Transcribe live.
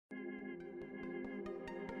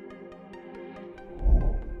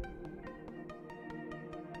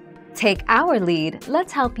Take our lead,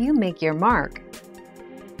 let's help you make your mark.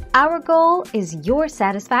 Our goal is your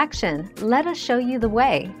satisfaction. Let us show you the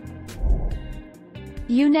way.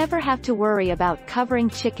 You never have to worry about covering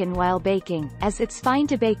chicken while baking, as it's fine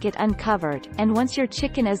to bake it uncovered, and once your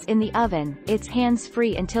chicken is in the oven, it's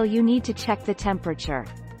hands-free until you need to check the temperature.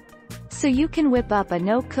 So you can whip up a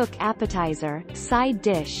no-cook appetizer, side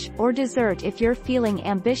dish, or dessert if you're feeling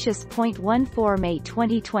ambitious. 14 May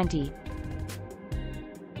 2020.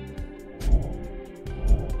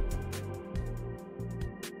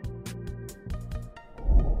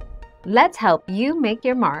 Let's help you make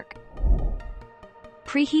your mark.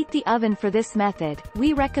 Preheat the oven for this method.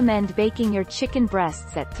 We recommend baking your chicken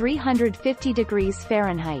breasts at 350 degrees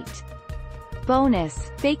Fahrenheit.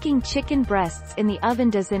 Bonus: baking chicken breasts in the oven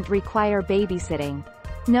doesn't require babysitting.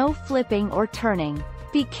 No flipping or turning.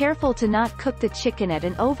 Be careful to not cook the chicken at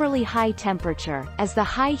an overly high temperature, as the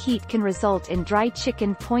high heat can result in dry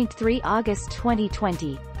chicken. 3 August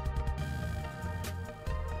 2020.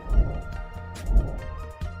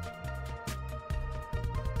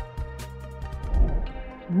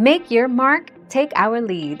 Make your mark, take our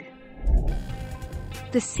lead.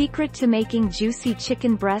 The secret to making juicy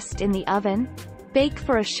chicken breast in the oven? Bake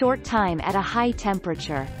for a short time at a high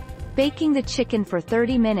temperature. Baking the chicken for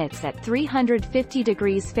 30 minutes at 350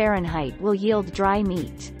 degrees Fahrenheit will yield dry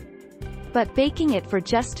meat. But baking it for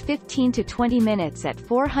just 15 to 20 minutes at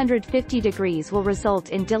 450 degrees will result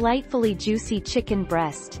in delightfully juicy chicken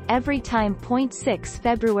breast, every time. 6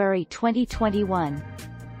 February 2021.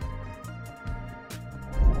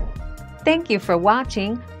 Thank you for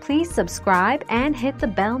watching. Please subscribe and hit the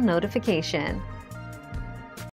bell notification.